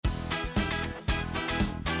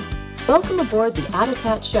Welcome aboard the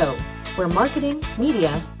AdAttach Show, where marketing,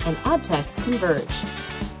 media, and ad tech converge.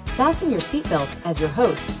 Fasten your seatbelts as your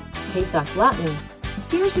host, Pesach Latin,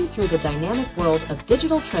 steers you through the dynamic world of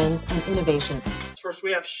digital trends and innovation. First,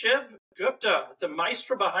 we have Shiv Gupta, the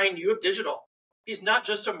maestro behind U of Digital. He's not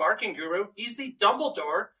just a marketing guru, he's the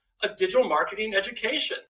Dumbledore of digital marketing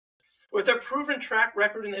education. With a proven track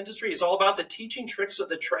record in the industry, he's all about the teaching tricks of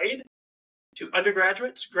the trade to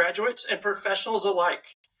undergraduates, graduates, and professionals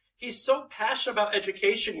alike. He's so passionate about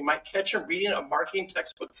education, you might catch him reading a marketing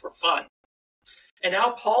textbook for fun. And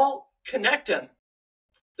now Paul Connecton,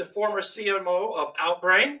 the former CMO of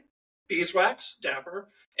Outbrain, Beeswax, Dapper,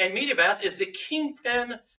 and MediaBath, is the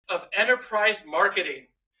kingpin of enterprise marketing.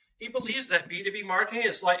 He believes that B2B marketing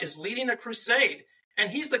is leading a crusade,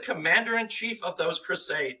 and he's the commander-in-chief of those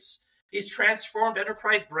crusades. He's transformed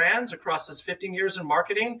enterprise brands across his 15 years in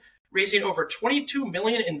marketing, raising over $22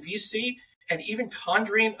 million in VC, and even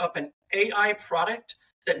conjuring up an AI product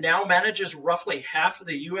that now manages roughly half of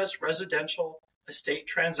the U.S. residential estate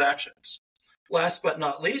transactions. Last but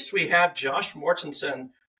not least, we have Josh Mortensen,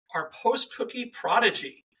 our post-cookie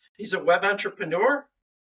prodigy. He's a web entrepreneur,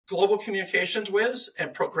 global communications whiz,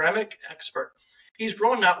 and programmatic expert. He's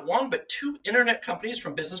grown not one, but two internet companies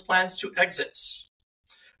from business plans to exits.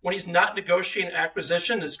 When he's not negotiating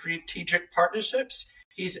acquisition and strategic partnerships,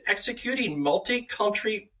 he's executing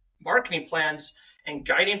multi-country marketing plans and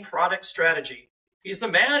guiding product strategy. He's the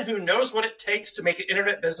man who knows what it takes to make an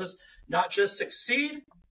internet business not just succeed,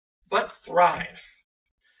 but thrive.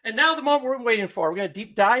 And now the moment we're waiting for. We're going to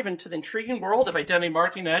deep dive into the intriguing world of identity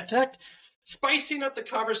marketing and ad tech, spicing up the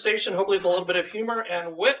conversation, hopefully with a little bit of humor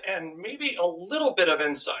and wit and maybe a little bit of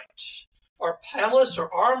insight. Our panelists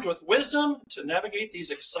are armed with wisdom to navigate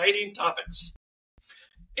these exciting topics.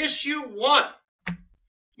 Issue 1,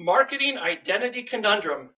 Marketing Identity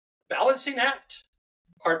Conundrum, Balancing Act,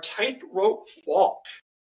 Our Tightrope Walk.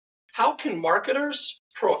 How can marketers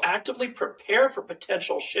proactively prepare for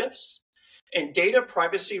potential shifts in data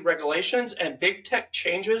privacy regulations and big tech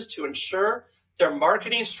changes to ensure their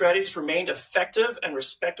marketing strategies remain effective and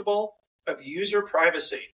respectable of user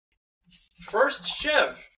privacy? First,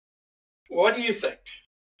 Shiv, what do you think?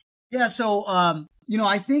 Yeah, so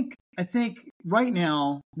I think right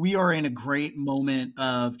now we are in a great moment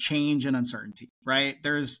of change and uncertainty, right?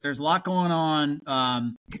 There's a lot going on,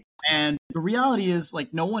 and the reality is,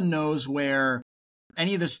 like, no one knows where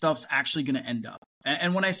any of this stuff's actually going to end up.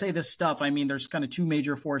 And when I say this stuff, I mean there's kind of two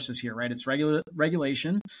major forces here, right? It's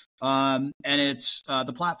regulation, and it's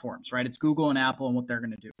the platforms, right? It's Google and Apple and what they're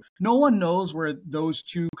going to do. No one knows where those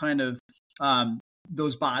two kind of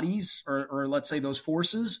those bodies or let's say those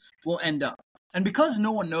forces will end up. And because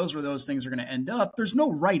no one knows where those things are going to end up, there's no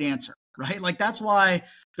right answer, right? Like, that's why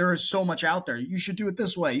there is so much out there. You should do it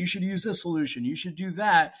this way. You should use this solution. You should do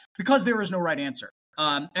that, because there is no right answer.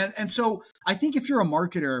 And so I think if you're a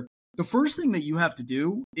marketer, the first thing that you have to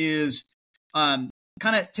do is kind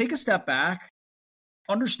of take a step back,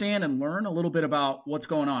 understand and learn a little bit about what's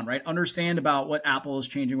going on, right? Understand about what Apple is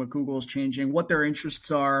changing, what Google is changing, what their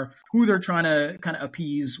interests are, who they're trying to kind of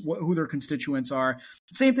appease, who their constituents are.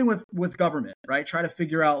 Same thing with government, right? Try to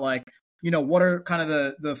figure out, like, what are kind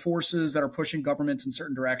of the forces that are pushing governments in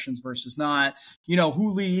certain directions versus not,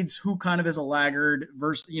 who leads, who kind of is a laggard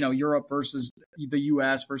versus, Europe versus the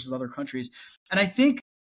US versus other countries. And I think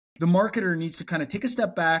the marketer needs to kind of take a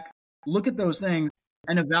step back, look at those things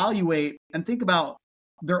and evaluate and think about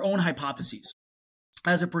their own hypotheses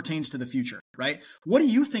as it pertains to the future, right? What do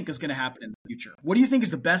you think is going to happen in the future? What do you think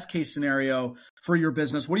is the best case scenario for your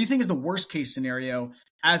business? What do you think is the worst case scenario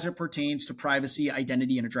as it pertains to privacy,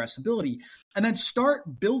 identity, and addressability? And then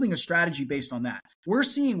start building a strategy based on that. We're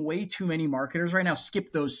seeing way too many marketers right now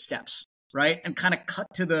skip those steps, right? And kind of cut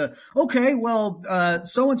to the, okay, well,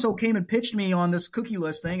 so-and-so came and pitched me on this cookie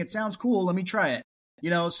list thing. It sounds cool. Let me try it.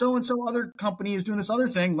 So-and-so other company is doing this other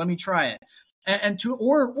thing. Let me try it.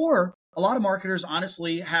 Or a lot of marketers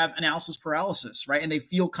honestly have analysis paralysis, right? And they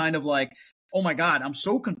feel kind of like, oh my God, I'm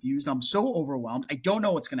so confused. I'm so overwhelmed. I don't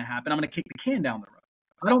know what's going to happen. I'm going to kick the can down the road.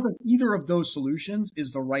 I don't think either of those solutions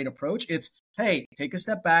is the right approach. It's, hey, take a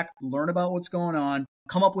step back, learn about what's going on,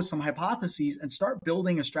 come up with some hypotheses, and start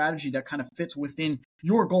building a strategy that kind of fits within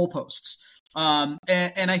your goalposts.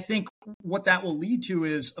 And I think what that will lead to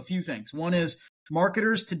is a few things. One is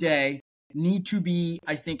marketers today need to be,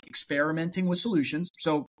 I think, experimenting with solutions.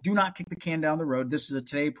 So do not kick the can down the road. This is a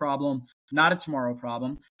today problem, not a tomorrow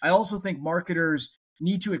problem. I also think marketers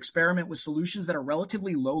need to experiment with solutions that are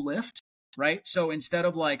relatively low lift, right? So instead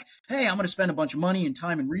of like, hey, I'm going to spend a bunch of money and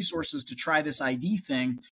time and resources to try this ID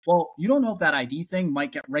thing. Well, you don't know if that ID thing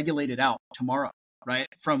might get regulated out tomorrow, right?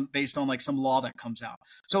 From based on like some law that comes out.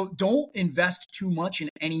 So don't invest too much in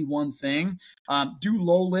any one thing. Do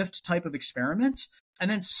low lift type of experiments and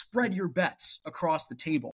then spread your bets across the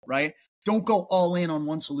table, right? Don't go all in on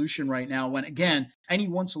one solution right now when, again, any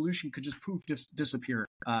one solution could just poof, disappear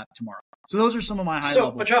tomorrow. So those are some of my high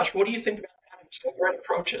level. But Josh, what do you think about having hybrid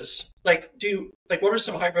approaches? What are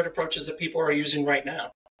some hybrid approaches that people are using right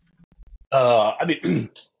now? I mean,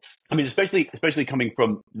 especially coming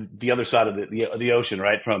from the other side of the ocean,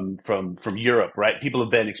 right? From Europe, right? People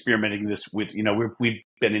have been experimenting this with, we've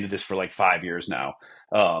been into this for like 5 years now,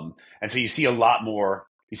 and so you see a lot more.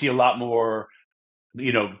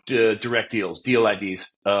 Direct deals, deal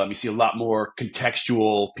IDs. You see a lot more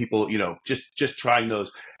contextual people, just trying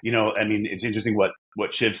those, it's interesting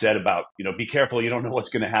what Shiv said about, be careful. You don't know what's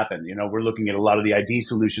going to happen. We're looking at a lot of the ID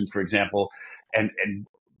solutions, for example, and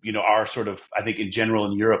our sort of, I think in general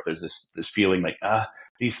in Europe, there's this feeling like,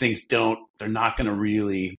 these things they're not going to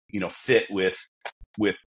really, fit with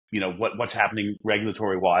what's happening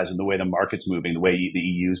regulatory wise and the way the market's moving, the way the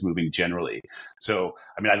EU is moving generally. So,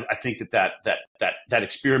 I think that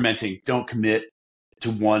experimenting, don't commit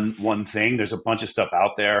to one thing. There's a bunch of stuff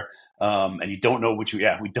out there. And we don't know which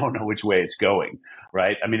way it's going.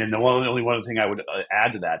 Right. And the only one thing I would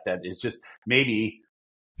add to that is just maybe,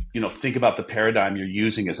 think about the paradigm you're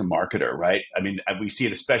using as a marketer, right? We see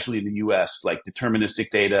it especially in the US, like deterministic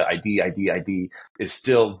data, ID is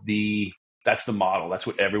still that's the model. That's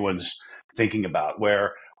what everyone's thinking about,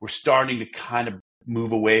 where we're starting to kind of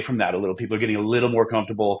move away from that a little. People are getting a little more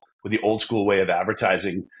comfortable with the old school way of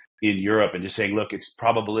advertising in Europe and just saying, look, it's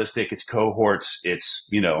probabilistic, it's cohorts, it's,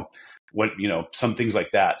 some things like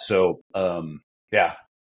that. So, I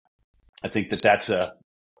think that's a...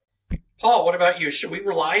 Paul, what about you? Should we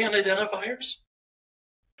rely on identifiers?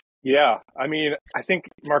 Yeah. I think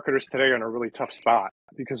marketers today are in a really tough spot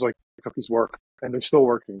because like cookies work and they're still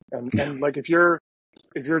working. And like, if you're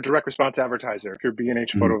a direct response advertiser, if you're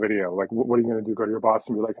B&H photo video, like what are you going to do? Go to your boss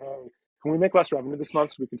and be like, hey, can we make less revenue this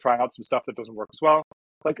month so we can try out some stuff that doesn't work as well?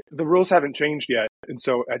 Like the rules haven't changed yet. And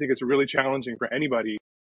so I think it's really challenging for anybody.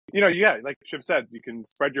 Like Shiv said, you can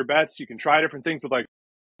spread your bets, you can try different things, but like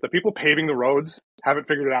the people paving the roads haven't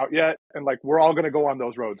figured it out yet. And like, we're all going to go on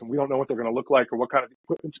those roads and we don't know what they're going to look like or what kind of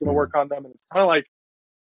equipment's going to work on them. And it's kind of like,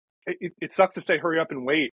 it sucks to say hurry up and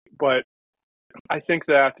wait, but I think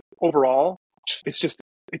that overall, it's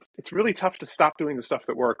really tough to stop doing the stuff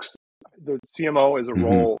that works. The CMO is a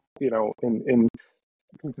role, in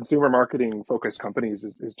consumer marketing focused companies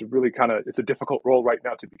is to really it's a difficult role right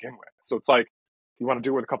now to begin with. So it's like, you want to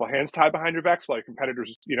do it with a couple of hands tied behind your backs while your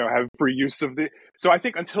competitors, have free use of so I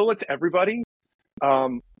think until it's everybody,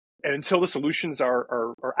 and until the solutions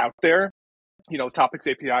are out there, topics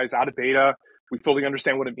APIs out of beta, we fully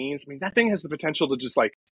understand what it means. That thing has the potential to just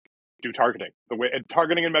like do targeting.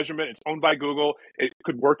 Targeting and measurement, it's owned by Google. It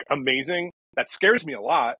could work amazing. That scares me a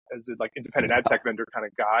lot as a like independent ad tech vendor kind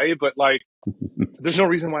of guy, but like there's no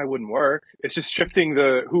reason why it wouldn't work. It's just shifting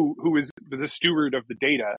who is the steward of the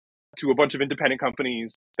data to a bunch of independent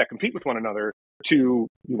companies that compete with one another to,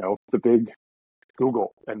 the big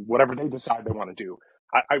Google and whatever they decide they want to do.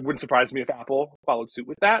 I wouldn't surprise me if Apple followed suit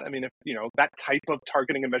with that. If, that type of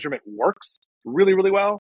targeting and measurement works really, really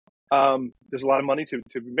well, there's a lot of money to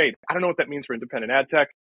be made. I don't know what that means for independent ad tech.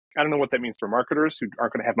 I don't know what that means for marketers who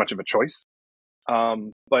aren't going to have much of a choice.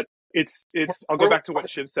 But I'll go back to what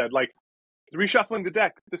Shiv said, like reshuffling the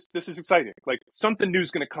deck. This is exciting. Like something new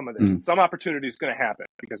is going to come of this. Some opportunity is going to happen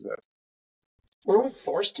because of this. Were we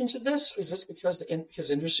forced into this? Is this because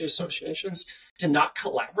industry associations did not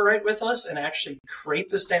collaborate with us and actually create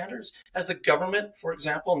the standards? Has the government, for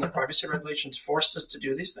example, and the privacy regulations forced us to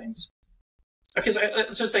do these things? Because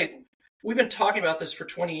let's just say we've been talking about this for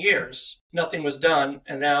 20 years. Nothing was done,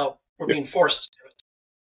 and now we're being forced to do it.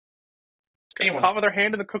 Anyone? Palm of their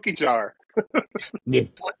hand in the cookie jar. Yeah.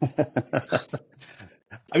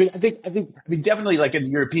 I think definitely like in the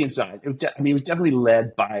European side, it was definitely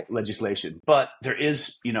led by legislation, but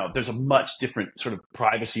there's a much different sort of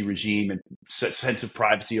privacy regime and sense of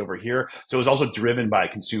privacy over here. So it was also driven by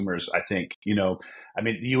consumers, I think, the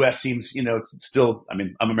US seems, still,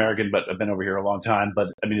 I'm American, but I've been over here a long time, but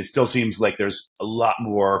it still seems like there's a lot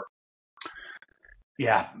more,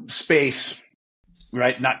 space,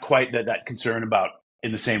 right? Not quite that concern about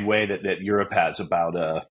in the same way that Europe has about,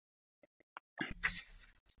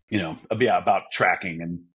 about tracking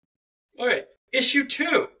and. All right. Issue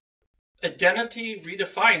 2, identity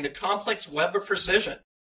redefined, the complex web of precision.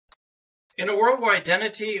 In a world where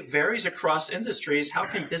identity varies across industries, how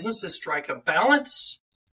can businesses strike a balance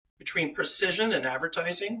between precision and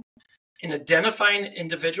advertising in identifying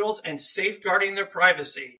individuals and safeguarding their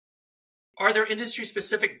privacy? Are there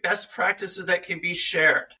industry-specific best practices that can be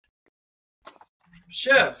shared?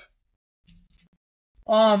 Shiv.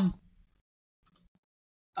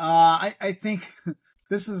 I think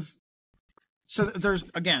this is so. There's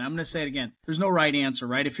again. I'm going to say it again. There's no right answer,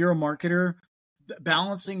 right? If you're a marketer,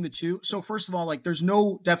 balancing the two. So first of all, like there's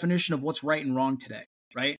no definition of what's right and wrong today,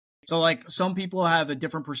 right? So like some people have a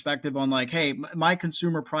different perspective on like, hey, my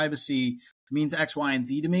consumer privacy means X, Y, and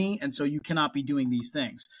Z to me, and so you cannot be doing these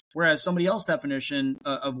things. Whereas somebody else's definition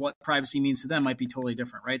of what privacy means to them might be totally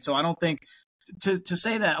different, right? So I don't think to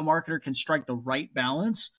say that a marketer can strike the right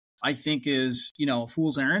balance, I think is, a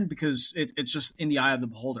fool's errand, because it's just in the eye of the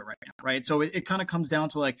beholder right now, right? So it kind of comes down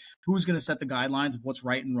to like, who's going to set the guidelines of what's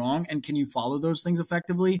right and wrong, and can you follow those things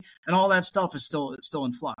effectively? And all that stuff is still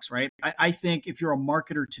in flux, right? I think if you're a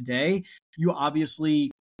marketer today, you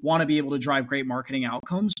obviously want to be able to drive great marketing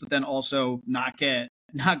outcomes, but then also not get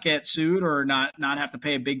sued or not have to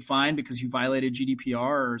pay a big fine because you violated GDPR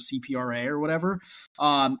or CPRA or whatever.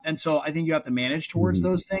 And so I think you have to manage towards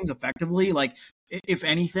those things effectively. Like, if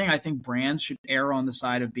anything, I think brands should err on the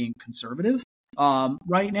side of being conservative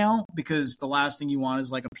right now, because the last thing you want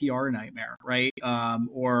is like a PR nightmare, right?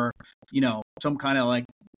 Or, some kind of like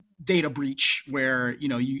data breach where,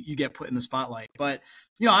 you get put in the spotlight. But,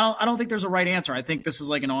 I don't think there's a right answer. I think this is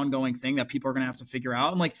like an ongoing thing that people are going to have to figure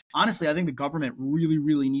out. And like, honestly, I think the government really,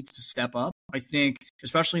 really needs to step up. I think,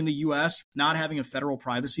 especially in the US, not having a federal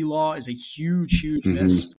privacy law is a huge, huge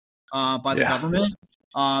miss by the government.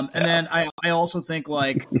 And then I also think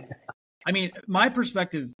like, my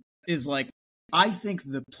perspective is like, I think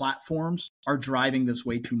the platforms are driving this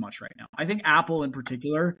way too much right now. I think Apple in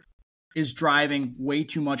particular is driving way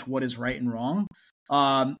too much what is right and wrong.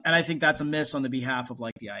 And I think that's a miss on the behalf of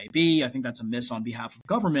like the IAB. I think that's a miss on behalf of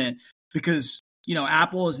government, because,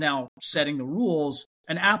 Apple is now setting the rules,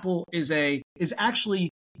 and Apple is actually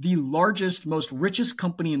the largest, most richest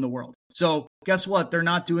company in the world. So guess what? They're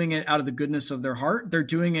not doing it out of the goodness of their heart. They're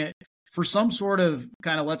doing it for some sort of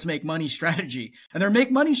kind of let's make money strategy. And their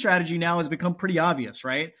make money strategy now has become pretty obvious,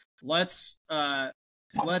 right? Let's recap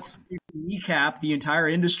the entire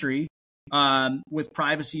industry with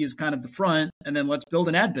privacy as kind of the front, and then let's build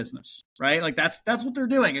an ad business, right? Like that's what they're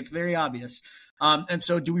doing. It's very obvious. And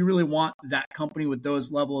so do we really want that company with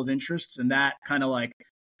those level of interests and that kind of like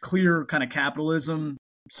clear kind of capitalism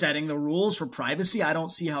setting the rules for privacy? I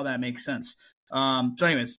don't see how that makes sense. So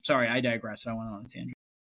anyways, sorry, I digress. I went on a tangent.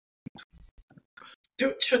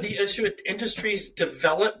 Should industries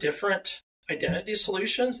develop different identity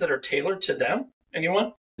solutions that are tailored to them?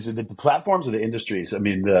 Anyone? Is it the platforms or the industries?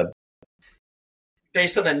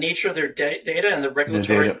 Based on the nature of their data and the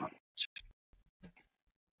regulatory.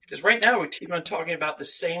 Because right now we keep on talking about the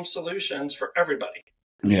same solutions for everybody.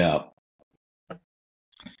 Yeah.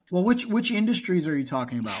 Well, which industries are you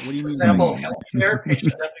talking about? What do you mean? For example, healthcare,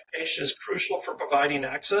 patient identification is crucial for providing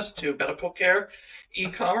access to medical care.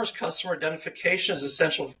 E-commerce, customer identification is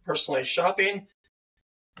essential for personalized shopping.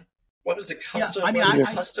 What is a custom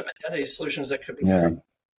identity solutions that could be?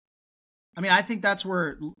 I think that's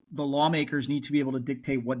where the lawmakers need to be able to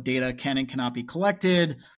dictate what data can and cannot be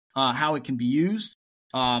collected, how it can be used.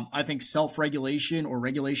 I think self-regulation or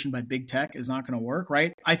regulation by big tech is not going to work,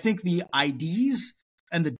 right? I think the IDs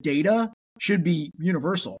and the data should be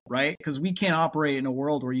universal, right? Because we can't operate in a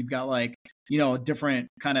world where you've got like, a different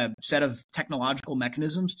kind of set of technological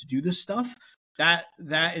mechanisms to do this stuff. That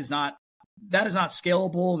is not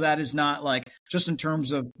scalable. That is not like just in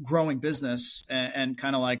terms of growing business and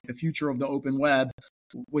kind of like the future of the open web,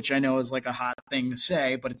 which I know is like a hot thing to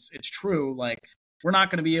say, but it's true. Like we're not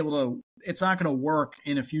going to be able to, it's not going to work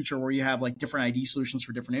in a future where you have like different ID solutions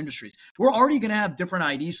for different industries. We're already going to have different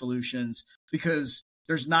ID solutions because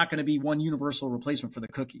there's not going to be one universal replacement for the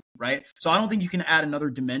cookie, right? So I don't think you can add another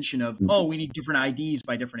dimension of, we need different IDs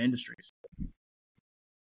by different industries.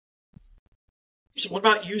 So what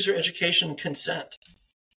about user education consent?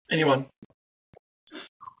 Anyone?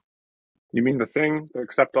 You mean the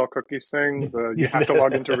accept all cookies thing? You have to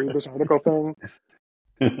log in to read this article thing?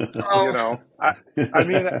 I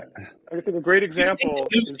think a great example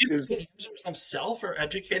is users themselves are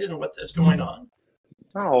educated in what is going on.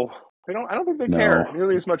 No, I don't think they care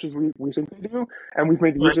nearly as much as we think they do, and we've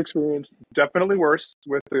made the user experience definitely worse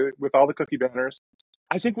with all the cookie banners.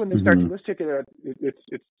 I think when they start to let's take it at its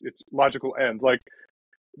logical end, like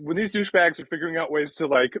when these douchebags are figuring out ways to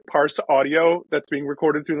like parse audio that's being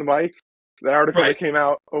recorded through the mic, that article that came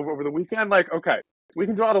out over the weekend, like, okay, we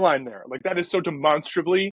can draw the line there. Like that is so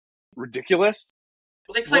demonstrably ridiculous.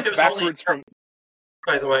 Well, they claimed it was backwards only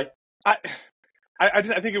by the way. I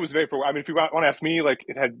think it was very. If you want to ask me, like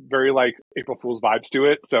it had very like April Fool's vibes to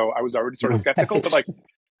it, so I was already sort of skeptical. But like,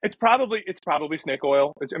 It's probably snake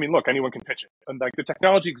oil. I mean, look, anyone can pitch it, and like the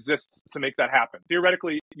technology exists to make that happen.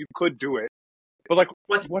 Theoretically, you could do it, but like,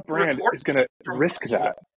 what brand is going to risk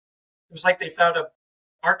that? It was like they found a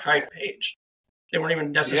archive page. They weren't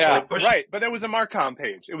even necessarily pushing. Right, but there was a Marcom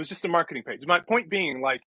page. It was just a marketing page. My point being,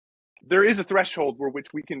 like, there is a threshold where which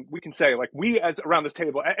we can say, like, we as around this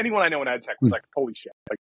table, anyone I know in ad tech was like, holy shit,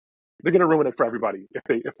 like they're going to ruin it for everybody if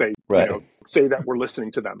they say that we're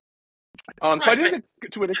listening to them. So I think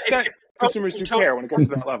to an extent, consumers do care when it gets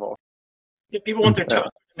to that level. Yeah, people want their toast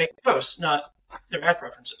to make posts, not their ad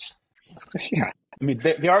preferences. Yeah, I mean,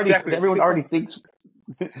 they already everyone already thinks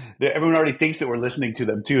that we're listening to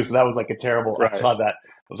them too. So that was like a terrible. Right. I saw that.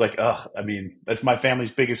 I was like, ugh. I mean, that's my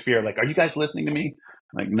family's biggest fear. Like, are you guys listening to me?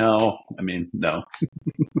 I'm like, no. I mean, no.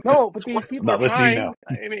 No, but these people are trying. Now.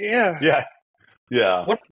 I mean, yeah.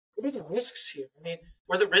 What are the risks here? I mean,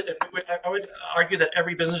 I would argue that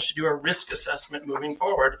every business should do a risk assessment moving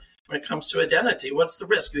forward when it comes to identity. What's the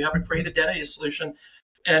risk? You have a great identity solution,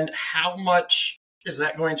 and how much is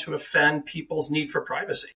that going to offend people's need for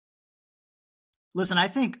privacy? Listen, I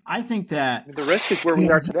think that the risk is where we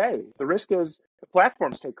are today. The risk is the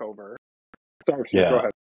platforms take over. Sorry, go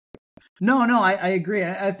ahead. No, I agree.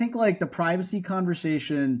 I think like the privacy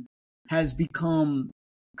conversation has become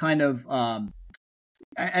kind of,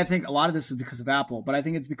 I think a lot of this is because of Apple, but I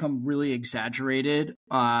think it's become really exaggerated,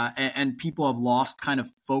 and people have lost kind of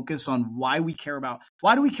focus on why do we care about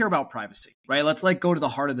privacy, right? Let's go to the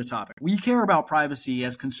heart of the topic. We care about privacy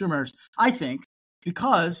as consumers, I think,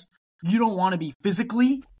 because you don't want to be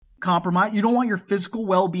physically compromised. You don't want your physical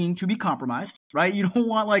well-being to be compromised, right? You don't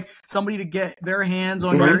want somebody to get their hands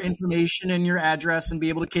on your information and your address and be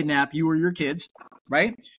able to kidnap you or your kids,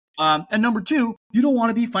 right? And number two, you don't want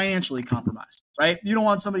to be financially compromised, right? You don't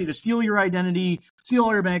want somebody to steal your identity, steal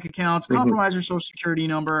all your bank accounts, compromise your social security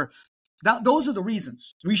number. Those are the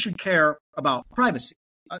reasons we should care about privacy,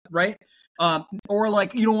 right? Or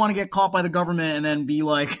you don't want to get caught by the government and then be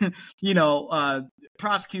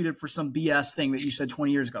prosecuted for some BS thing that you said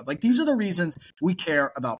 20 years ago. These are the reasons we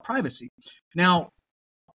care about privacy. Now,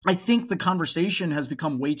 I think the conversation has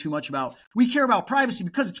become way too much about we care about privacy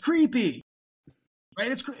because it's creepy, right?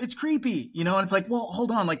 It's creepy, and it's like, well, hold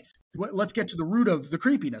on, let's get to the root of the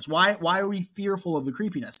creepiness. Why are we fearful of the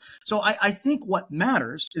creepiness? So I think what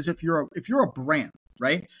matters is if you're a brand,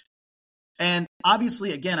 right? And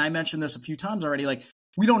obviously, again, I mentioned this a few times already,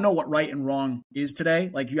 we don't know what right and wrong is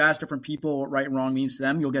today. You ask different people what right and wrong means to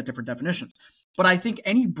them, you'll get different definitions. But I think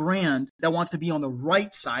any brand that wants to be on the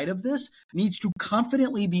right side of this needs to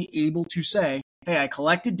confidently be able to say, hey, I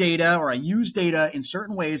collected data or I used data in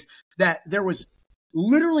certain ways that there was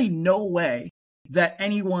literally no way that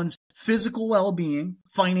anyone's physical well-being,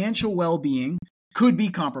 financial well-being could be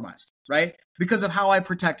compromised, right? Because of how I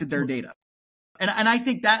protected their data. And I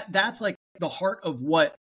think that's the heart of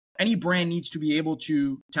what any brand needs to be able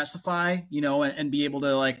to testify, and be able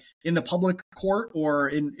to in the public court or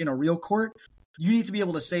in a real court, you need to be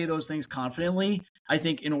able to say those things confidently, I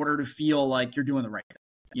think, in order to feel like you're doing the right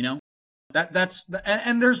thing, I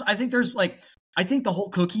think the whole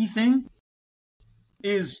cookie thing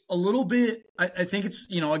is a little bit, I think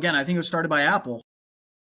it's, again, I think it was started by Apple.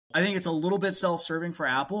 I think it's a little bit self-serving for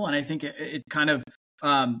Apple. And I think it kind of,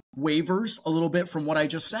 wavers a little bit from what I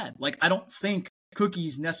just said. I don't think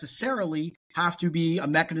cookies necessarily have to be a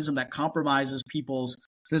mechanism that compromises people's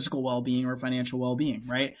physical well-being or financial well-being,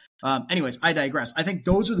 right? Anyways, I digress. I think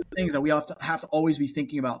those are the things that we have to always be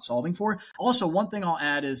thinking about solving for. Also, one thing I'll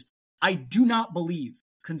add is I do not believe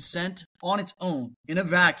consent on its own in a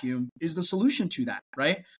vacuum is the solution to that,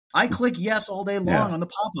 right? I click yes all day long on the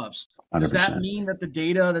pop-ups. 100%. Does that mean that the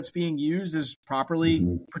data that's being used is properly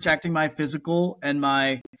protecting my physical and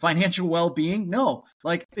my financial well-being? No.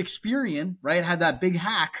 Experian, right, had that big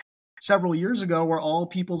hack several years ago where all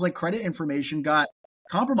people's credit information got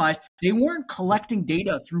compromised. They weren't collecting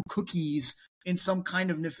data through cookies in some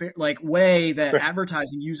kind of way that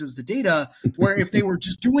advertising uses the data, where if they were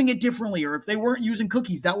just doing it differently or if they weren't using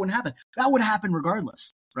cookies, that wouldn't happen. That would happen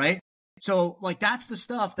regardless, right? So that's the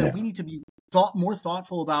stuff that we need to be more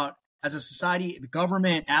thoughtful about as a society. The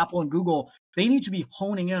government, Apple and Google, they need to be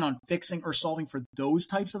honing in on fixing or solving for those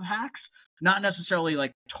types of hacks, not necessarily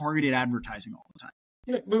targeted advertising all the time.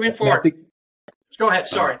 Moving forward. Go ahead.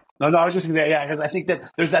 Sorry. No, I was just going to, because I think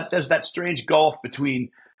that there's that strange gulf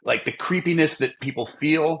between the creepiness that people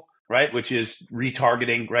feel, right? Which is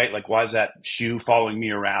retargeting, right? Like, why is that shoe following me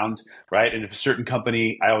around, right? And if a certain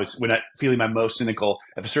company, when I'm feeling my most cynical,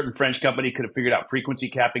 if a certain French company could have figured out frequency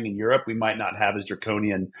capping in Europe, we might not have as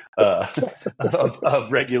draconian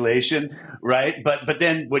of regulation, right? But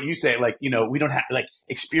then what you say, like, we don't have like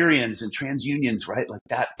Experians and TransUnions, right? Like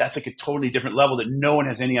that's like a totally different level that no one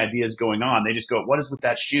has any ideas going on. They just go, what is with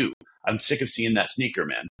that shoe? I'm sick of seeing that sneaker,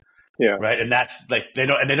 man. Yeah. Right. And that's like, they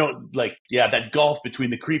don't like, that gulf between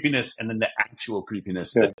the creepiness and then the actual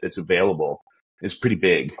creepiness that's available is pretty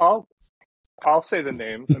big. I'll say the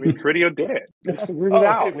names. I mean, Criteo did it. They figured it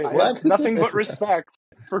out. I have nothing but respect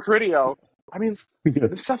for Criteo. I mean,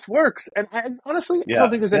 this stuff works. And honestly, I don't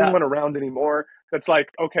think there's anyone around anymore that's like,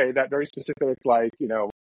 okay, that very specific, like,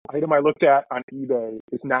 item I looked at on eBay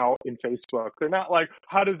is now in Facebook. They're not like,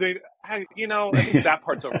 how do they, I think that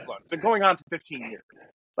part's overblown. It's been going on for 15 years.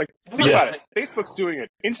 Like, think about it. Facebook's doing it.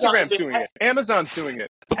 Instagram's doing it. Amazon's doing it.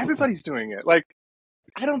 Everybody's doing it. Like,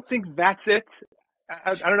 I don't think that's it.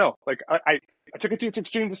 I don't know. Like, I took it to its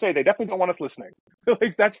extreme to say they definitely don't want us listening.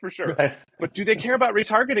 Like, that's for sure. Right. But do they care about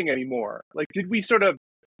retargeting anymore? Like, did we sort of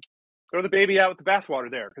throw the baby out with the bathwater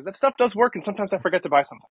there? Because that stuff does work, and sometimes I forget to buy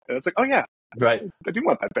something. And it's like, oh yeah, right. I do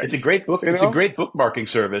want that baby. It's a great book. It's a great bookmarking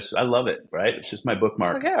service. I love it. Right. It's just my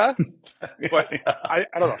bookmark. Yeah. But I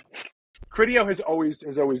don't know. Criteo has always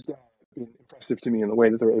been impressive to me in the way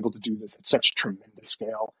that they're able to do this at such tremendous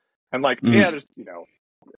scale. And like, there's,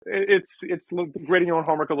 it's grading your own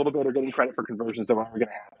homework a little bit or getting credit for conversions that were never going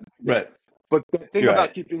to happen. Right. But the thing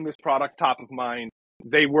about keeping this product top of mind,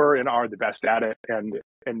 they were and are the best at it. And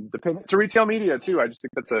the pivot to retail media too. I just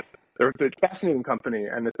think they're a fascinating company.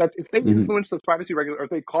 And if they influence those privacy regulations, or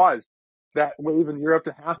if they caused that wave in Europe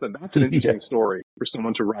to happen, that's an interesting story for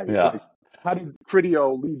someone to write. Yeah. Like, how did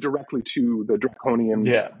Criteo lead directly to the draconian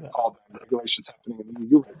all the regulations happening in the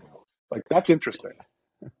EU right now? Like, that's interesting.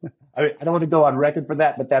 I don't want to go on record for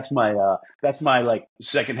that, but that's my like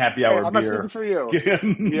second happy hour beer. I'm not speaking for you.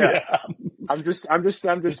 Yeah. I'm just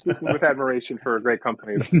speaking with admiration for a great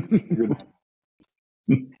company.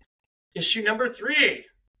 Issue number 3,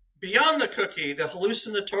 Beyond the Cookie, the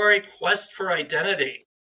hallucinatory quest for identity.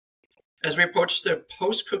 As we approach the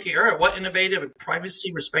post-cookie era, what innovative and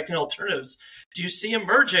privacy-respecting alternatives do you see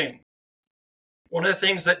emerging? One of the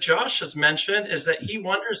things that Josh has mentioned is that he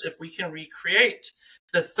wonders if we can recreate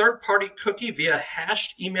the third-party cookie via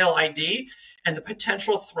hashed email ID and the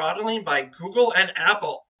potential throttling by Google and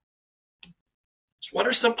Apple. So what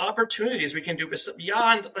are some opportunities we can do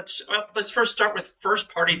beyond? Let's first start with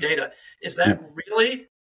first-party data. Is that really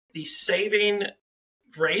the saving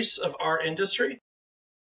grace of our industry?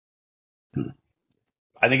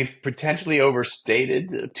 I think it's potentially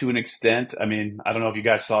overstated to an extent. I mean, I don't know if you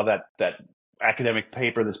guys saw that academic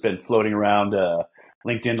paper that's been floating around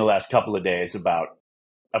LinkedIn the last couple of days about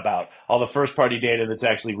all the first-party data that's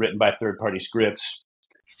actually written by third-party scripts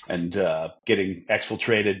and getting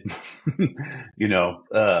exfiltrated.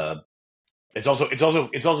 It's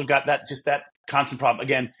also got that constant problem.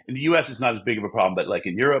 Again, in the U.S., it's not as big of a problem, but like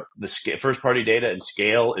in Europe, the first-party data and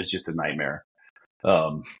scale is just a nightmare.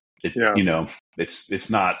 It's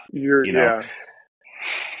not.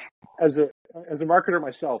 As a marketer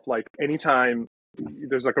myself, like anytime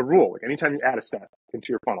there's like a rule, like anytime you add a step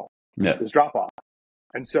into your funnel, there's drop off.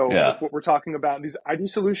 And so what we're talking about, these ID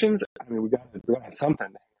solutions, I mean, we got to have something.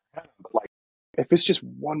 But like, if it's just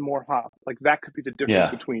one more hop, like that could be the difference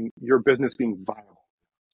between your business being viable.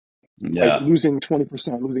 Like losing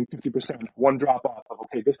 20%, losing 50%, one drop off of,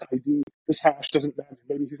 okay, this ID, this hash doesn't matter.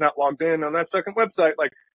 Maybe he's not logged in on that second website.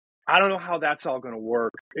 Like, I don't know how that's all going to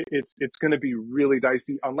work. It's going to be really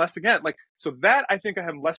dicey unless, again, like, so that I think I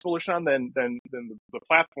am less bullish on than the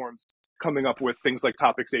platforms coming up with things like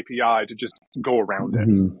Topics API to just go around it.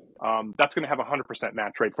 That's going to have 100%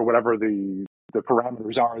 match rate for whatever the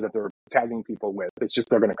parameters are that they're tagging people with. It's just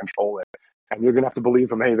they're going to control it. And you're going to have to believe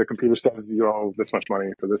them. Hey, the computer says you owe this much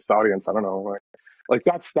money for this audience. I don't know. Like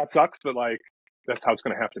that sucks, but like that's how it's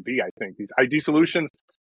going to have to be. I think these ID solutions.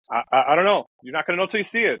 I don't know. You're not going to know until you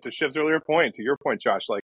see it. To Shiv's earlier point, to your point, Josh,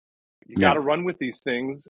 like you got to run with these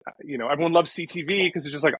things. Everyone loves CTV because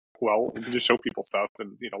it's just like, well, you can just show people stuff,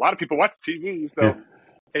 and a lot of people watch TV, so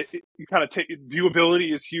you kind of take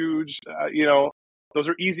viewability is huge. Those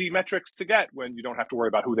are easy metrics to get when you don't have to worry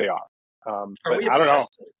about who they are. Are we obsessed? I don't know.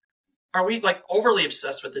 Are we like overly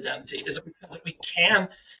obsessed with identity? Is it because we can?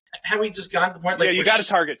 Have we just gone to the point like you got to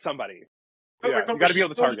target somebody? You got to be able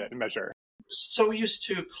to target and measure. So used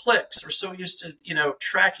to clicks, or so used to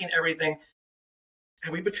tracking everything.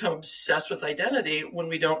 Have we become obsessed with identity when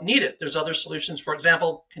we don't need it? There's other solutions. For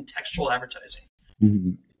example, contextual advertising. I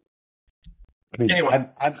mean, anyway,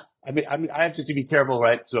 I have to be careful,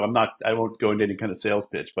 right? So I won't go into any kind of sales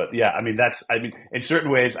pitch, but yeah, in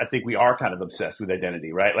certain ways, I think we are kind of obsessed with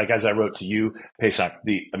identity, right? Like as I wrote to you, Pesach,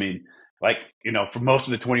 for most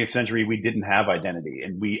of the 20th century, we didn't have identity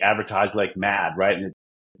and we advertised like mad, right? And it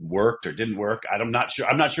worked or didn't work. I'm not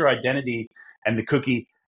sure identity and the cookie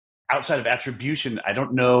outside of attribution, I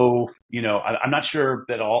don't know, I'm not sure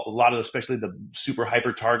that a lot of, especially the super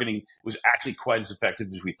hyper targeting was actually quite as effective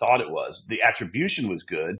as we thought it was. The attribution was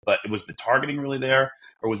good, but was the targeting really there?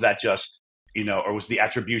 Or was that just, or was the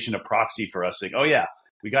attribution a proxy for us saying, oh yeah,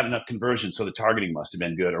 we got enough conversion, so the targeting must have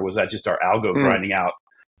been good? Or was that just our algo grinding out,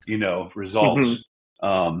 results?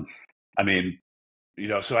 Mm-hmm.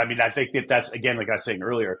 I think that's, again, like I was saying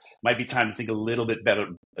earlier, might be time to think a little bit better,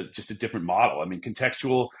 just a different model. I mean,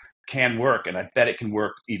 contextual can work, and I bet it can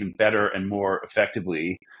work even better and more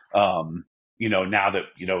effectively, now that,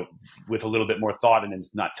 with a little bit more thought, and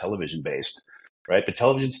it's not television based, right? But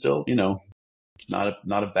television's still, not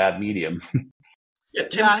a bad medium. Yeah,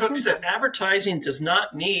 Tim Cook said advertising does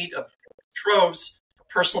not need a troves of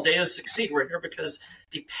personal data to succeed. We're here because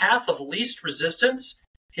the path of least resistance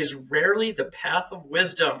is rarely the path of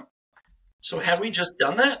wisdom. So have we just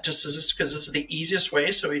done that? Just because this is the easiest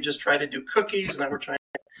way, so we just try to do cookies, and then we're trying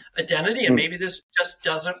identity, and maybe this just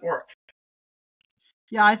doesn't work.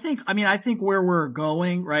 Yeah, I think where we're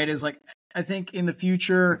going, right, is like, I think in the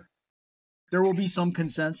future, there will be some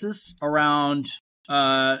consensus around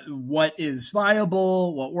what is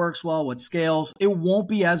viable, what works well, what scales. It won't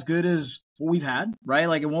be as good as what we've had, right?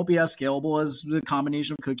 Like, it won't be as scalable as the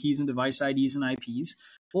combination of cookies and device IDs and IPs.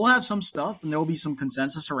 We'll have some stuff, and there will be some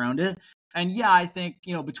consensus around it. And yeah, I think,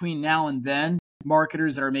 between now and then,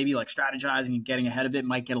 marketers that are maybe like strategizing and getting ahead of it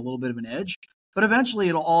might get a little bit of an edge, but eventually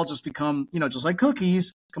it'll all just become, just like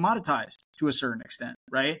cookies, commoditized to a certain extent,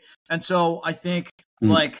 right? And so I think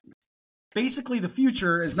basically the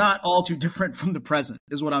future is not all too different from the present,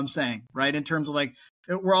 is what I'm saying, right? In terms of like,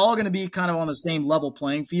 we're all going to be kind of on the same level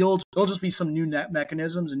playing field. There'll just be some new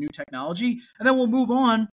mechanisms and new technology, and then we'll move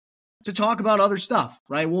on to talk about other stuff,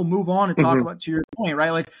 right? We'll move on and talk about, to your point, right?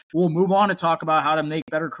 Like, we'll move on to talk about how to make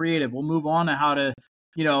better creative. We'll move on to how to,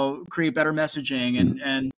 create better messaging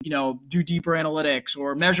and, do deeper analytics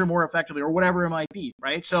or measure more effectively or whatever it might be,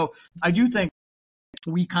 right? So I do think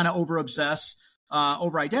we kind of over obsess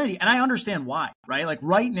over identity, and I understand why, right? Like,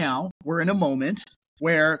 right now we're in a moment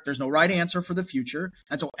where there's no right answer for the future.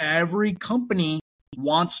 And so every company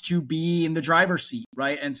wants to be in the driver's seat,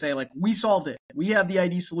 right? And say, like, we solved it. We have the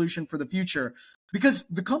ID solution for the future. Because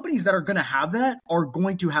the companies that are going to have that are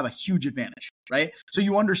going to have a huge advantage, right? So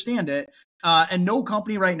you understand it. And no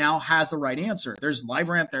company right now has the right answer. There's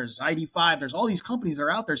LiveRamp, there's ID5, there's all these companies that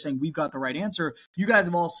are out there saying we've got the right answer. You guys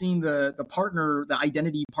have all seen the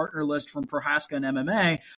identity partner list from Prohaska and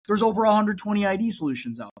MMA. There's over 120 ID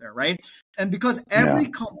solutions out there, right? And because every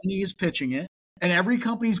company is pitching it, and every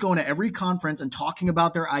company's going to every conference and talking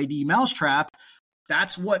about their ID mousetrap,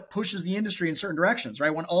 that's what pushes the industry in certain directions,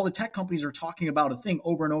 right? When all the tech companies are talking about a thing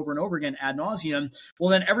over and over and over again ad nauseum, well,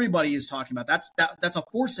 then everybody is talking about that's a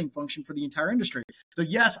forcing function for the entire industry. So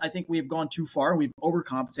yes, I think we have gone too far. We've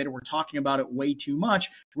overcompensated. We're talking about it way too much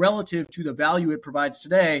relative to the value it provides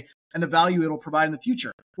today and the value it'll provide in the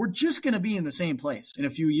future. We're just going to be in the same place in a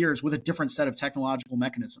few years with a different set of technological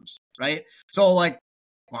mechanisms, right? So, like,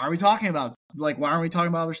 why are we talking about? Like, why aren't we talking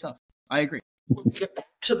about other stuff? I agree. Get back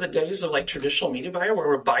to the days of like traditional media buyer where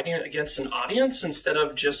we're biting against an audience instead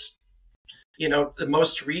of just, the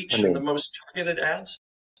most reach and the most targeted ads.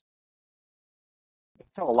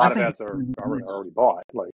 A lot of ads are already bought.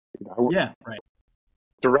 Like, yeah, right.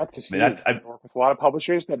 Direct to I work with a lot of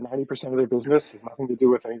publishers that 90% of their business has nothing to do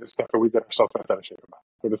with any of the stuff that we get ourselves authenticated about.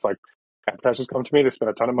 They're just like, advertisers come to me, they spend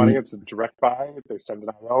a ton of money, it's a direct buy, they send it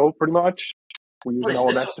IO pretty much. We use an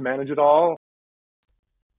LMS to manage it all.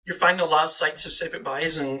 You're finding a lot of site-specific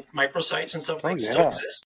buys and microsites and stuff still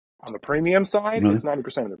exist. On the premium side, it's 90%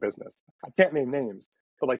 of their business. I can't name names,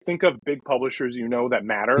 but like, think of big publishers that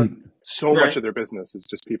matter. So much of their business is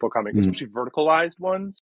just people coming, especially verticalized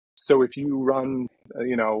ones. So if you run,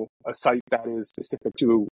 a site that is specific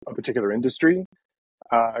to a particular industry,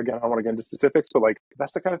 again, I don't want to get into specifics, but like,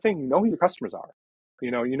 that's the kind of thing, who your customers are. You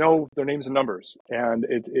know their names and numbers, and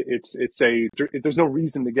there's no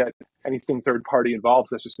reason to get anything third party involved.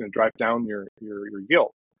 That's just going to drive down your yield.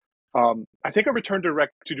 I think a return to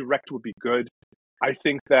direct would be good. I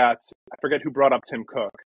think that, I forget who brought up Tim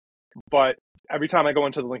Cook, but every time I go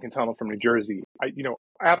into the Lincoln Tunnel from New Jersey,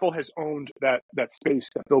 Apple has owned that space,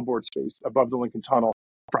 that billboard space above the Lincoln Tunnel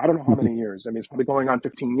for I don't know how many years. I mean, it's probably going on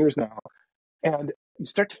 15 years now. And you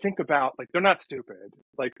start to think about, like, they're not stupid.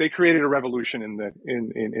 Like, they created a revolution in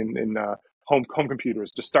home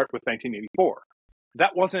computers to start with 1984.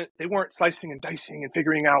 They weren't slicing and dicing and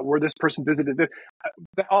figuring out where this person visited.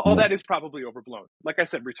 All that is probably overblown. Like I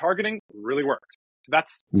said, retargeting really works.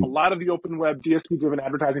 That's a lot of the open web DSP-driven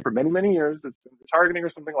advertising for many, many years. It's retargeting or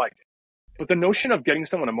something like it. But the notion of getting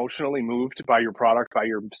someone emotionally moved by your product, by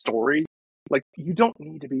your story, like you don't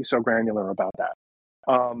need to be so granular about that.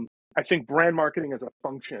 I think brand marketing is a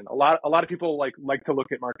function. A lot of people like to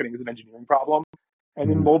look at marketing as an engineering problem. And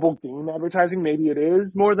in mobile game advertising, maybe it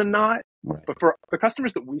is more than not. Right. But for the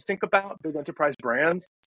customers that we think about, big enterprise brands,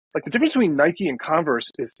 like the difference between Nike and Converse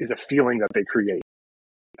is a feeling that they create.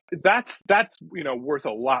 That's worth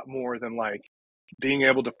a lot more than like being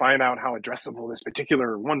able to find out how addressable this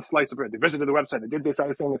particular one slice of it. They visited the website, they did this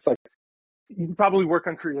other thing. It's like you can probably work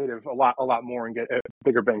on creative a lot more and get a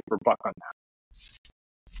bigger bang for buck on that.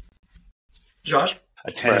 Josh?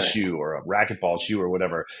 A tennis shoe or a racquetball shoe or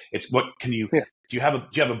whatever. It's what can you do you have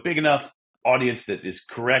a big enough audience that is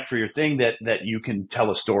correct for your thing that you can tell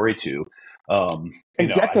a story to, and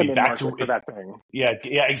get them in market for that thing. Yeah,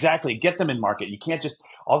 exactly. Get them in market. You can't just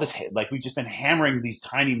all this like we've just been hammering these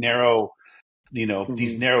tiny narrow,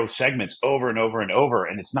 these narrow segments over and over and over,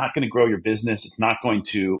 and it's not going to grow your business. It's not going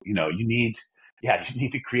to, you need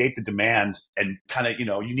to create the demand and kind of,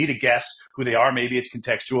 you need to guess who they are. Maybe it's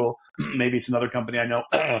contextual. Maybe it's another company I know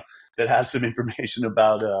that has some information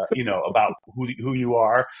about, about who you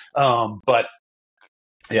are. But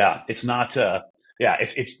yeah, it's not,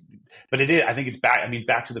 but it is, I think it's back. I mean,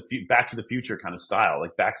 back to the future kind of style,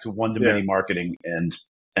 like back to one to many marketing and,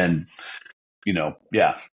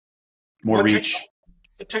 more reach.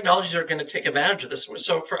 Technologies are going to take advantage of this.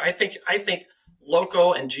 So I think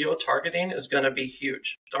local and geo-targeting is going to be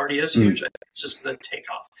huge. It already is huge. I think it's just going to take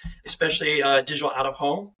off, especially digital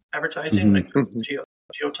out-of-home advertising, like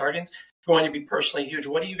geo-targeting is going to be personally huge.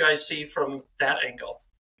 What do you guys see from that angle?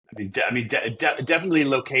 Definitely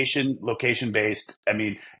location based. I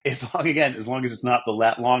mean, as long as it's not the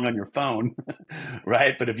lat long on your phone,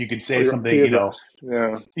 right? But if you could say something, yeah.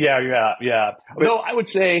 Although I would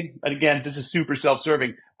say, and again, this is super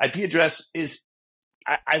self-serving. IP address is.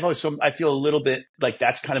 I feel a little bit like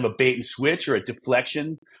that's kind of a bait and switch or a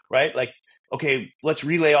deflection, right? Like, okay, let's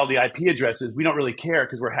relay all the IP addresses. We don't really care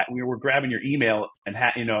because we're grabbing your email and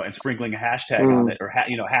and sprinkling a hashtag on it or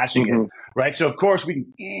hashing it, right? So of course we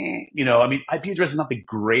can, IP address is not the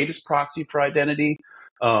greatest proxy for identity.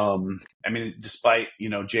 Despite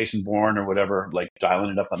Jason Bourne or whatever, like dialing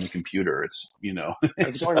it up on the computer, it's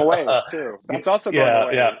it's going away too. That's also going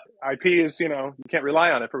away. Yeah. IP is you can't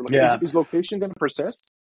rely on it for. Is location going to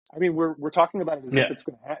persist? I mean, we're talking about it as if it's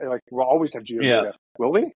going to like we'll always have geo data.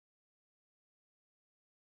 Will we?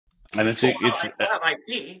 And it's IP.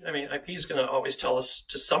 I mean, IP is going to always tell us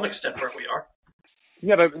to some extent where we are.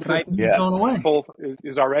 Yeah, but going away. Apple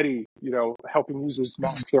is already, helping users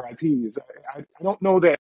mask their IPs. I don't know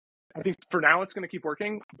that. I think for now it's going to keep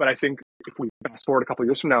working, but I think if we fast forward a couple of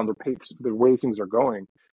years from now and the way things are going,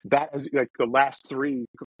 that is like the last three,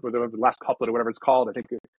 or the last couplet or whatever it's called. I think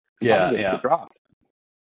it dropped.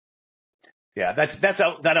 Yeah,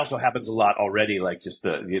 that also happens a lot already. Like just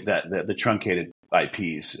the truncated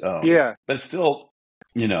IPs. But it's still,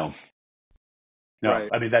 No, right.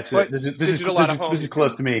 I mean this is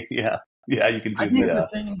close to me. Yeah, you can do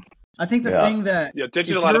that. I think the thing that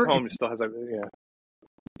digital out of home still has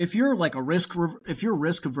If you're like if you're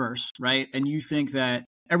risk averse, right, and you think that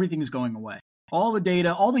everything is going away, all the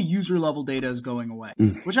data, all the user level data is going away,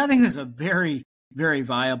 which I think is a very, very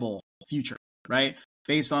viable future, right?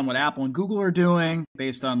 Based on what Apple and Google are doing,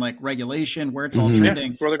 based on like regulation, where it's all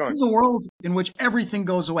trending. Where they're going. There's a world in which everything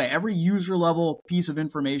goes away. Every user level piece of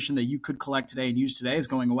information that you could collect today and use today is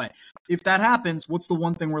going away. If that happens, what's the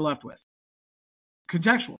one thing we're left with?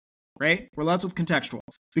 Contextual, right? We're left with contextual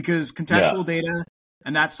because contextual data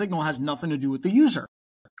and that signal has nothing to do with the user.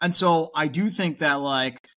 And so I do think that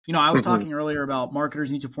I was talking earlier about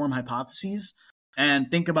marketers need to form hypotheses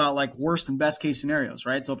and think about like worst and best case scenarios,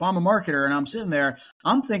 right? So if I'm a marketer and I'm sitting there,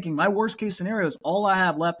 I'm thinking my worst case scenarios, all I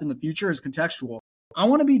have left in the future is contextual. I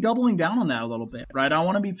want to be doubling down on that a little bit, right? I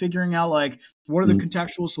want to be figuring out like what are the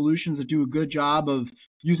contextual solutions that do a good job of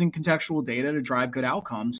using contextual data to drive good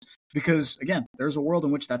outcomes? Because again, there's a world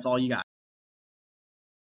in which that's all you got.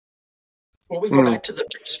 Well, we go back to the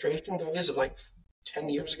registration days of like 10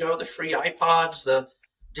 years ago, the free iPods, the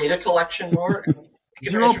data collection more.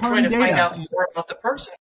 You guys are trying to find out more about the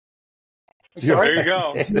person. There you go.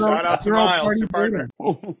 Shout out to Miles, your partner.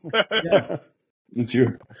 It's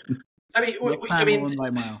your.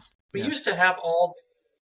 We used to have all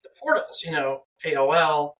the portals,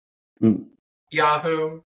 AOL,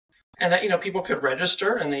 Yahoo, and that, people could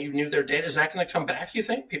register and then you knew their data. Is that going to come back, you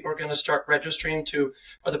think? People are going to start registering are people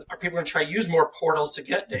going to try to use more portals to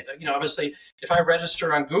get data? Obviously, if I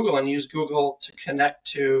register on Google and use Google to connect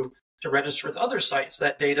to register with other sites,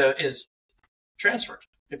 that data is transferred,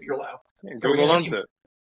 if you're allowed. Yeah, Google owns it.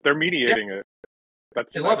 They're mediating it.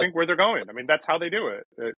 That's, I think, where they're going. I mean, that's how they do it.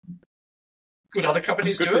 Would other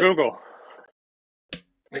companies do it? Good for Google.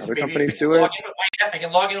 Other companies do it. I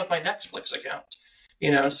can log in with my Netflix account,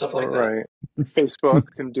 and stuff like that. Right. Facebook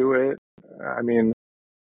can do it. I mean,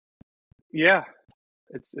 yeah,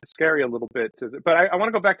 it's scary a little bit. But I want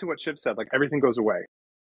to go back to what Shiv said. Like, everything goes away.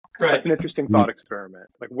 Right. That's an interesting thought experiment.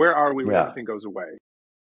 Like, where are we when everything goes away?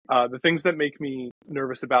 The things that make me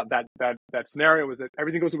nervous about that scenario is that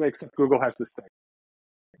everything goes away except Google has this thing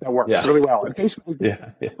that works really well. And Facebook,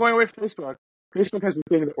 going away from Facebook has the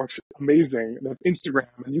thing that works amazing. And Instagram,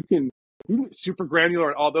 and you can get super granular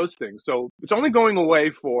and all those things. So it's only going away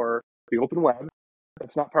for the open web.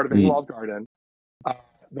 That's not part of any walled garden.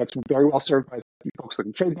 That's very well served by folks like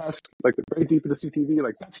the Trade Desk, like the very deep into CTV.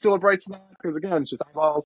 Like, that's still a bright spot because, again, it's just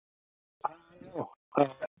eyeballs. I don't know.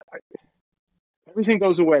 Everything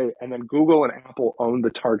goes away, and then Google and Apple own the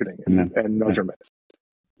targeting and measurement.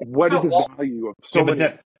 What is the value of so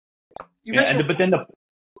many?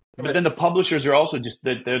 But then the publishers are also just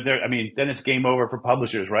they're. I mean, then it's game over for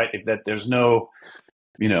publishers, right? If that there's no,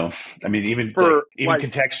 I mean, even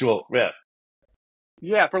contextual,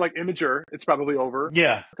 Yeah, for like Imager, it's probably over.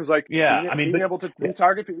 Yeah, because being able to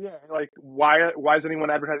retarget people. Yeah, like why is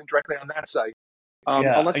anyone advertising directly on that site?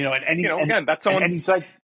 Unless again, that's someone any site.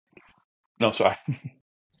 No, sorry.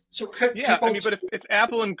 So but if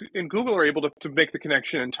Apple and Google are able to make the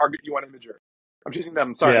connection and target you on Imager, I'm choosing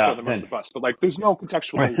them. Sorry to throw them under the bus, but there's no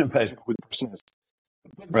contextual who the person is.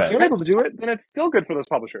 But if they're able to do it, then it's still good for those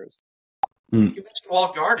publishers. You mentioned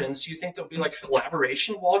walled gardens. Do you think there'll be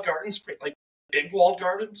collaboration walled gardens, like big walled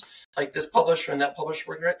gardens, like this publisher and that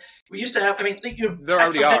publisher? We used to have. I mean, there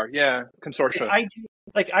already are. Yeah, consortia.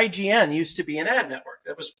 Like IGN used to be an ad network.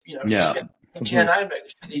 That was IGN ad network,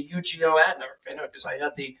 the UGO ad network. I know because I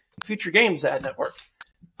had the Future Games ad network.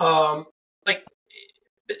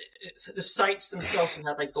 The sites themselves have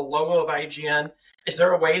the logo of IGN. Is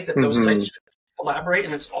there a way that those sites should collaborate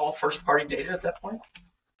and it's all first party data at that point?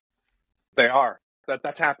 They are.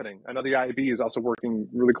 That's happening. I know the IAB is also working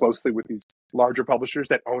really closely with these larger publishers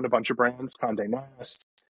that own a bunch of brands. Condé Nast,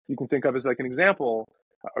 you can think of as an example,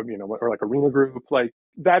 or like Arena Group. Like,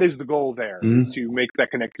 that is the goal there, is to make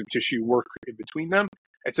that connective tissue work in between them.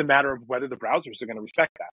 It's a matter of whether the browsers are going to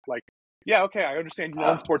respect that. Like, yeah, okay, I understand you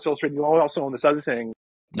own Sports Illustrated, you also own this other thing.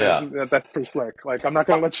 Yeah, that's pretty slick. Like, I'm not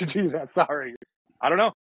going to let you do that. Sorry. I don't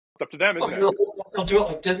know. It's up to them, isn't it? They'll do it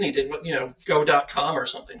like Disney did with, Go.com or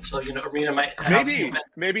something. So, Arena might have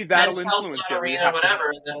maybe that'll influence it. Arena,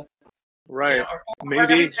 whatever. And then, right.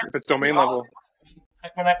 Maybe if it's domain level.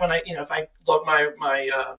 When I if I load my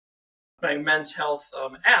Men's Health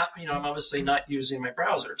app, I'm obviously not using my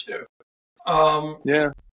browser too. Yeah.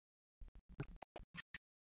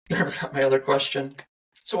 I forgot my other question.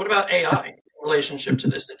 So what about AI in relationship to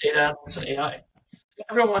this, the data analytics and AI?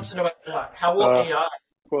 Everyone wants to know about AI. How will AI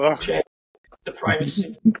change the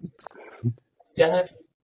privacy identity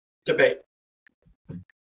debate?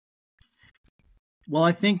 Well,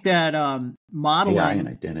 I think that modeling AI and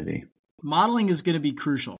identity. Modeling is going to be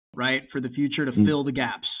crucial, right, for the future to fill the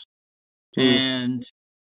gaps. And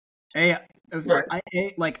effective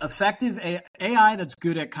AI that's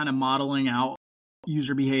good at kind of modeling out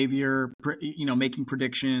user behavior, making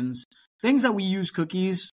predictions, things that we use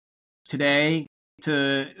cookies today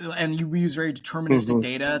and we use very deterministic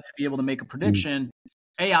data to be able to make a prediction.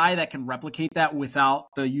 AI that can replicate that without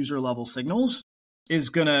the user level signals is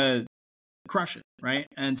going to crush it, right?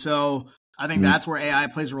 And so I think that's where AI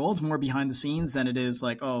plays a role. It's more behind the scenes than it is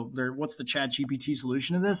like, what's the ChatGPT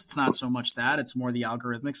solution to this? It's not so much that. It's more the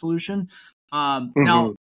algorithmic solution.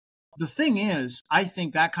 Now, the thing is, I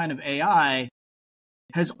think that kind of AI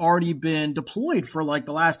has already been deployed for like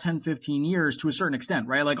the last 10, 15 years to a certain extent,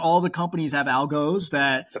 right? Like all the companies have algos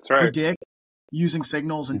that predict using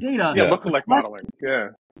signals and data. Yeah, lookalike modeling. Yeah,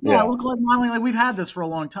 lookalike modeling. Like we've had this for a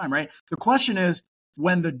long time, right? The question is,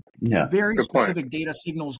 when the very specific data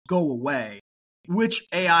signals go away, which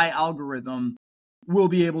AI algorithm will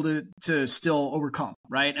be able to still overcome,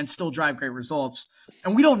 right? And still drive great results.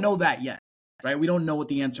 And we don't know that yet, right? We don't know what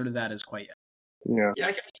the answer to that is quite yet. Yeah.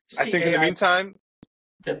 I think in the meantime,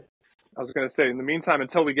 I was going to say, in the meantime,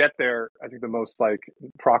 until we get there, I think the most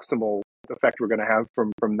proximal effect we're going to have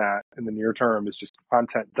from that in the near term is just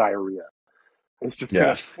content diarrhea. It's just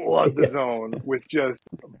going to flood the zone with just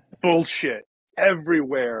bullshit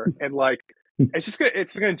everywhere. And it's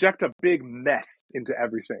gonna inject a big mess into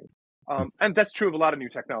everything. And that's true of a lot of new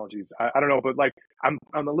technologies. I don't know, but like I'm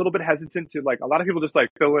a little bit hesitant to like a lot of people just like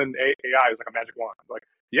fill in AI as like a magic wand. Like,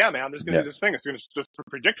 yeah, man, there's gonna be this thing. It's gonna just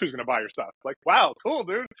predict who's gonna buy your stuff. Like, wow, cool,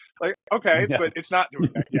 dude. Like, okay, but it's not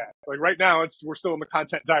doing that yet. Like right now, we're still in the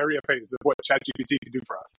content diarrhea phase of what ChatGPT can do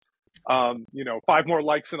for us. 5 more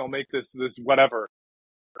likes and I'll make this whatever.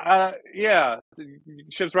 Yeah,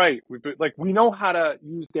 Shiv's right. We know how to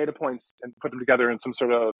use data points and put them together in some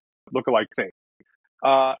sort of lookalike thing.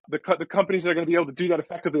 The companies that are going to be able to do that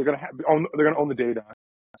effectively are going to own the data.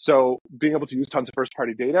 So being able to use tons of first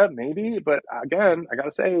party data, maybe, but again, I got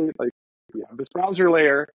to say, like, we have this browser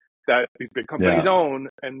layer that these big companies own,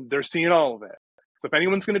 and they're seeing all of it. So if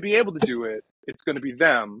anyone's going to be able to do it, it's going to be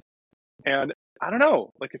them. And I don't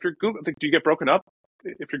know, like if you're Google, do you get broken up?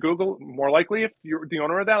 If you're Google, more likely if you're the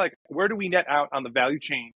owner of that, like where do we net out on the value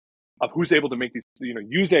chain of who's able to make these,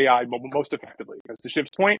 use AI most effectively? Because to Shiv's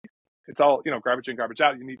point, it's all, garbage in, garbage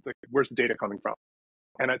out. You need, like, where's the data coming from?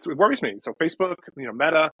 And it worries me. So Facebook,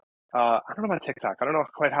 Meta, I don't know about TikTok. I don't know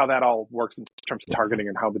quite how that all works in terms of targeting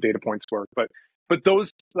and how the data points work. But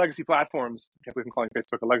those legacy platforms, I can't believe I'm calling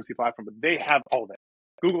Facebook a legacy platform, but they have all of it.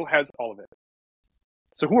 Google has all of it.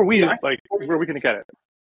 So who are we? Where are we going to get it?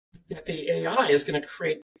 The AI is going to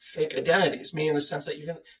create fake identities, meaning in the sense that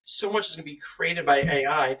so much is going to be created by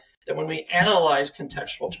AI that when we analyze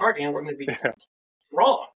contextual targeting, we're going to be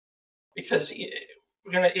wrong because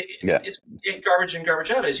it's garbage in,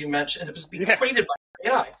 garbage out, as you mentioned. It was created by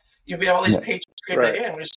AI. We have all these pages created by AI,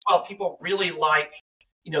 and we just, people really like,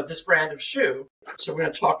 this brand of shoe, so we're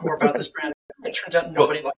going to talk more about this brand. It turns out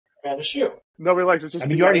nobody likes the brand of shoe. Nobody likes it. Just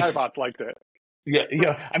the AI bots liked it.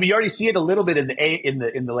 Yeah. I mean, you already see it a little bit in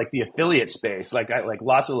the like the affiliate space, like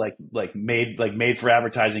lots of like made for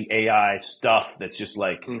advertising AI stuff that's just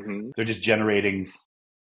like they're just generating,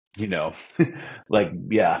 link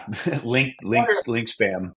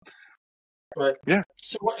spam. But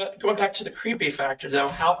so going back to the creepy factor, though,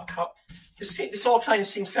 how this all kind of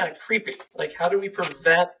seems kind of creepy. Like, how do we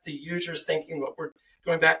prevent the users thinking what we're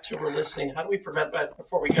going back to? We're listening. How do we prevent that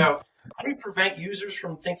before we go? How do we prevent users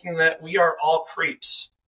from thinking that we are all creeps?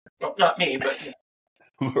 Well, not me, but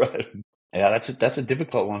right. Yeah, that's a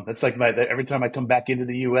difficult one. That's like every time I come back into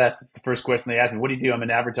the U.S., it's the first question they ask me. What do you do? I'm in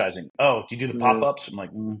advertising. Oh, do you do the pop-ups? I'm like,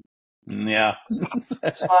 yeah.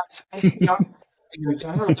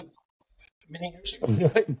 Many years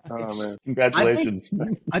ago. Oh man! Congratulations.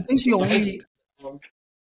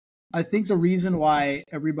 I think the reason why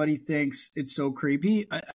everybody thinks it's so creepy,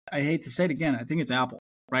 I hate to say it again, I think it's Apple.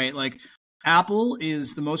 Right? Like, Apple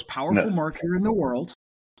is the most powerful marketer in the world,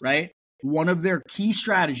 right? One of their key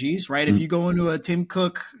strategies, right? If you go into a Tim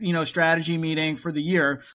Cook, strategy meeting for the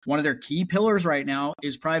year, one of their key pillars right now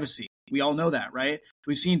is privacy. We all know that, right?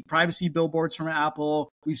 We've seen privacy billboards from Apple.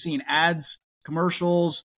 We've seen ads,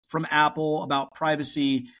 commercials from Apple about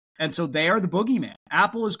privacy. And so they are the boogeyman.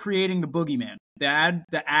 Apple is creating the boogeyman, the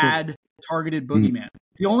ad targeted boogeyman.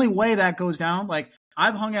 The only way that goes down, like,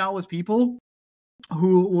 I've hung out with people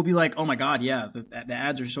who will be like, oh my God, yeah, the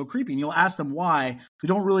ads are so creepy. And you'll ask them why. They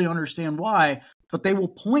don't really understand why, but they will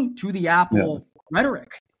point to the Apple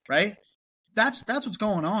rhetoric, right? That's what's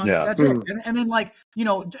going on. Yeah. That's it. And then, like,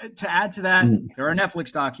 to add to that, there are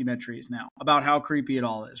Netflix documentaries now about how creepy it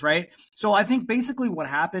all is, right? So I think basically what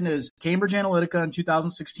happened is Cambridge Analytica in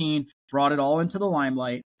 2016 brought it all into the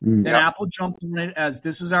limelight. Then Apple jumped on it as,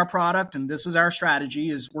 this is our product and this is our strategy,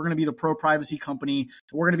 is we're going to be the pro-privacy company.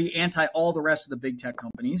 We're going to be anti all the rest of the big tech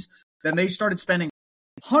companies. Then they started spending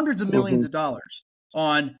hundreds of millions of dollars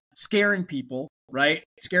on scaring people, right?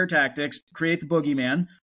 Scare tactics, create the boogeyman.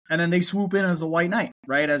 And then they swoop in as a white knight,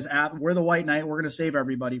 right? As we're the white knight, we're going to save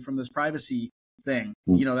everybody from this privacy thing,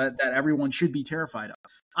 that everyone should be terrified of.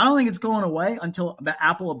 I don't think it's going away until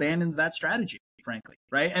Apple abandons that strategy, frankly,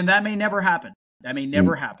 right? And that may never happen.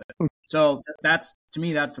 So that's, to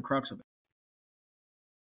me, that's the crux of it.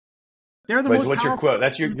 They're the most what's powerful. Your quote?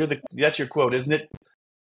 That's your quote, isn't it?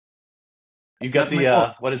 You got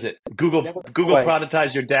what is it? Google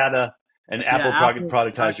productize your data, and Apple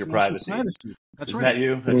productize your privacy. That's Isn't right. that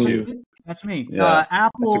you? That's you. That's me. Yeah.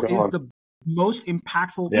 Apple is the most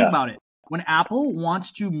impactful thing about it. When Apple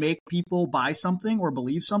wants to make people buy something or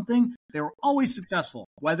believe something, they're always successful.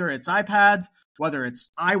 Whether it's iPads, whether it's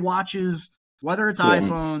iWatches, whether it's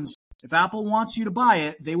iPhones. If Apple wants you to buy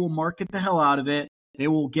it, they will market the hell out of it. They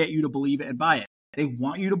will get you to believe it and buy it. They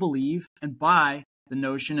want you to believe and buy the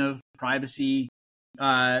notion of privacy,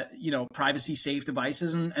 privacy safe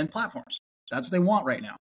devices and platforms. That's what they want right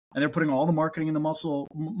now. And they're putting all the marketing and the muscle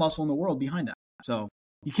in the world behind that. So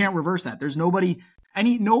you can't reverse that. There's no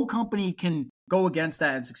company can go against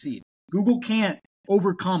that and succeed. Google can't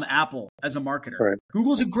overcome Apple as a marketer. Right.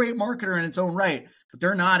 Google's a great marketer in its own right, but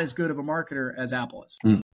they're not as good of a marketer as Apple is.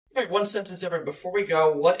 All right, one sentence, everyone. Before we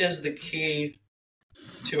go, what is the key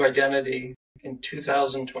to identity in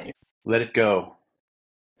 2020? Let it go.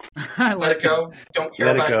 Let it go. Don't care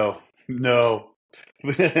Let about it go. No.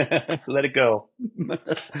 Let it go.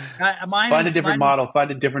 Find a different model.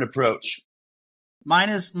 Find a different approach. Mine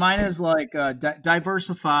is like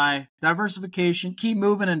diversification. Keep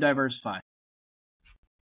moving and diversify.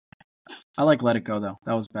 I like let it go though.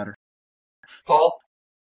 That was better. Paul?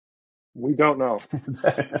 We don't know.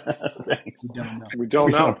 Thanks. We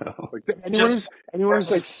don't know. know. Like anyone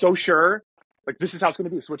who's like so sure, like this is how it's going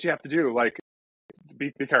to be. It's what you have to do. Like,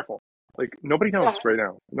 be careful. Like nobody knows right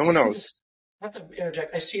now. No one knows. Not to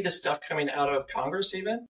interject. I see this stuff coming out of Congress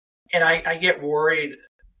even, and I get worried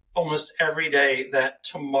almost every day that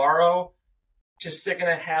tomorrow, just they're going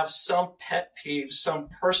to have some pet peeve, some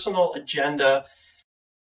personal agenda.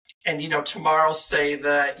 And, tomorrow say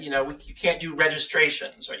that, you can't do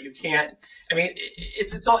registrations or you can't. I mean,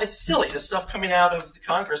 it's silly. The stuff coming out of the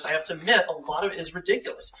Congress, I have to admit, a lot of it is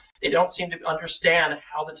ridiculous. They don't seem to understand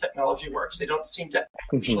how the technology works. They don't seem to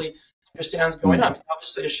actually understand what's going on.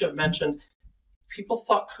 Obviously, as Shiv mentioned, people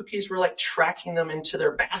thought cookies were like tracking them into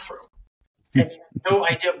their bathroom. And they had no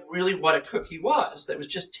idea of really what a cookie was. That was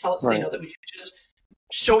just that we could just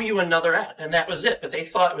show you another ad, and that was it. But they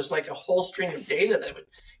thought it was like a whole string of data that would,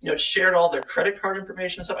 it shared all their credit card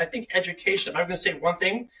information and stuff. I think education, if I'm going to say one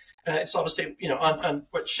thing, and it's obviously, on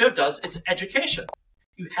what Shiv does, it's education.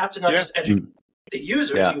 You have to not just educate the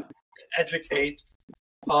users, you have to educate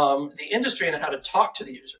the industry and how to talk to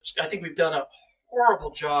the users. I think we've done a horrible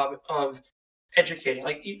job of educating.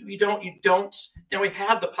 Like we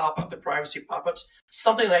have the pop-up, the privacy pop-ups.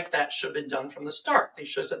 Something like that should have been done from the start. They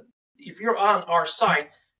should have said, if you're on our site,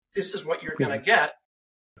 this is what you're going to get.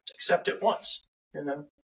 Accept it once.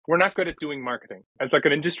 We're not good at doing marketing. As like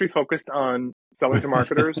an industry focused on selling to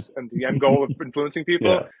marketers and the end goal of influencing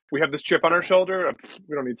people, we have this chip on our shoulder.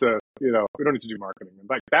 We don't need to, we don't need to do marketing. And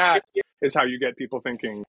like that is how you get people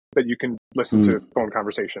thinking that you can listen to phone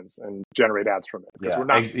conversations and generate ads from it. Because we're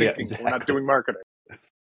not thinking, exactly. We're not doing marketing. So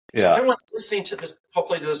if everyone's listening to this,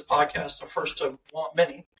 hopefully to this podcast, the first of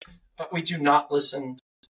many, we do not listen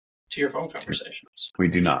to your phone conversations. We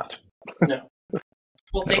do not. No.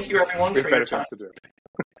 Well, thank you everyone for your time. To do.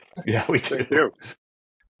 Yeah, we do. Thank you.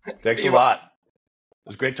 Thanks a lot. It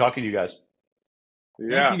was great talking to you guys.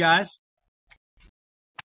 Yeah. Thank you guys.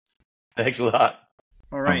 Thanks a lot.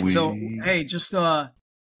 All right. So, hey, just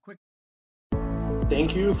quick.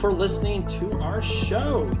 Thank you for listening to our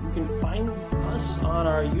show. You can find us on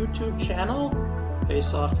our YouTube channel,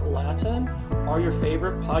 Pesach Latin, or your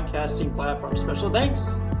favorite podcasting platform. Special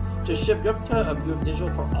thanks to Shiv Gupta of UF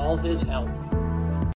Digital for all his help.